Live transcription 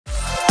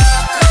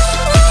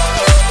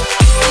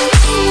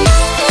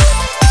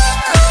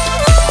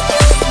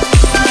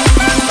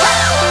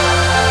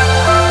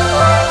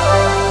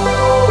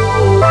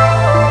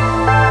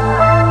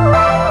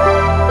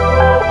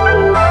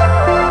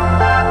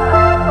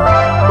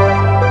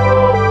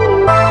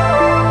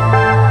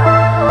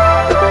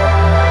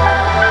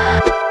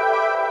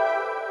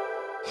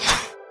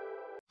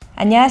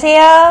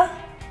안녕하세요.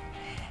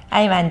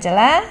 I'm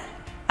Angela.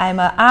 I'm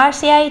a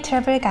RCI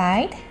travel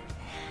guide.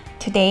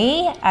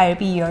 Today, I'll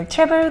be your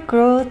travel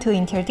guru to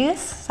introduce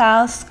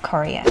South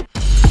Korea.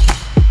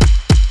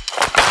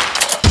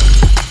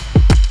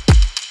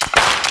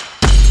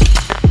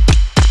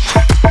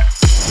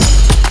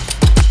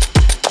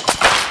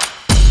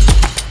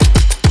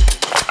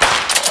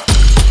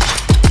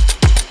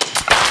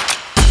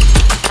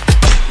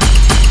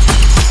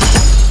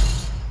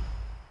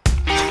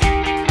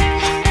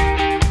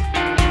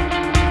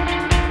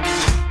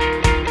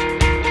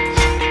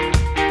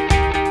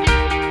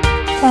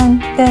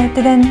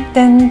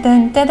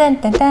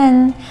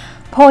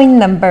 Point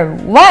number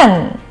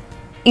 1.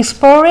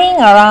 Exploring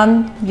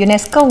around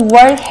UNESCO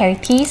World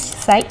Heritage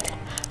Site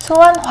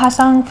Suwon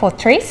Hwasong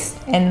Fortress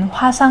and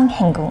Hwasong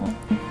Haegung.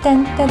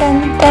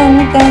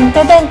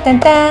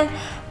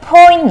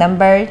 Point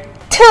number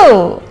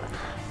 2.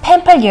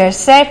 Pamper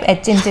yourself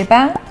at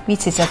Jinjilbang,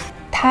 which is a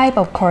type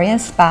of Korean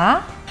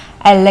spa.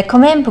 I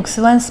recommend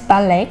Buksuwon Spa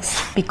Lakes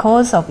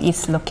because of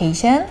its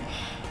location,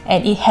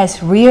 and it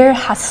has real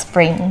hot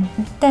spring.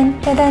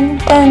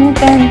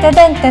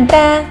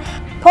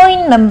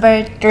 Point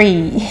number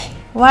 3.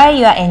 While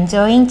you are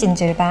enjoying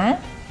Jinjilbang,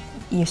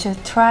 you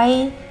should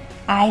try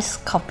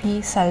iced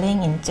coffee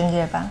selling in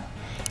Jinjilbang.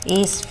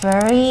 It's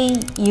very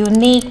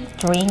unique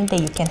drink that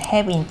you can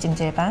have in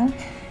Jinjilbang.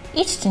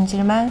 Each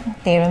Jinjilbang,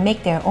 they will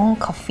make their own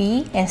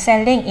coffee and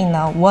selling in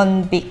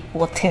one big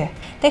water.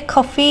 The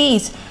coffee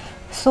is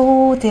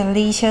so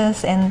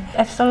delicious and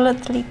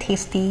absolutely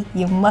tasty.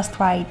 You must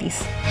try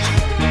this.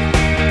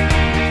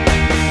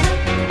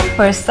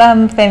 For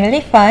some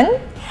family fun,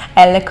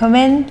 I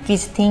recommend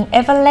visiting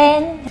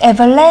Everland.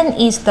 Everland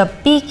is the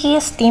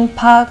biggest theme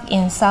park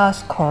in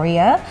South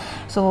Korea.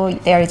 So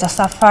there is a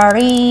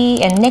safari,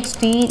 and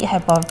next to it you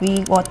have a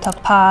big water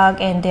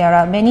park, and there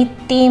are many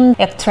themed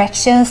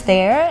attractions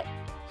there.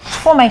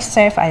 For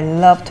myself, I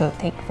love to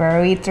take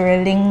very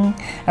thrilling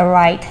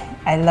ride.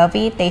 I love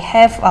it. They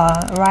have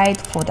a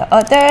ride for the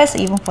others,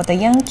 even for the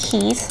young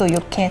kids, so you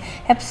can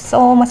have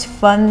so much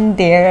fun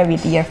there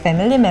with your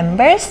family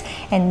members,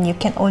 and you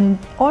can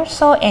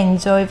also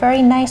enjoy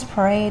very nice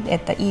parade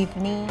at the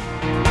evening.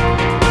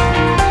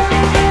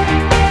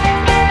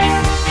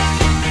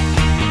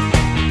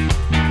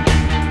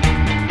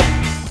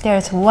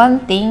 There's one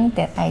thing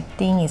that I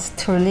think is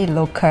truly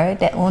local,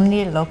 that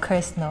only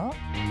locals know.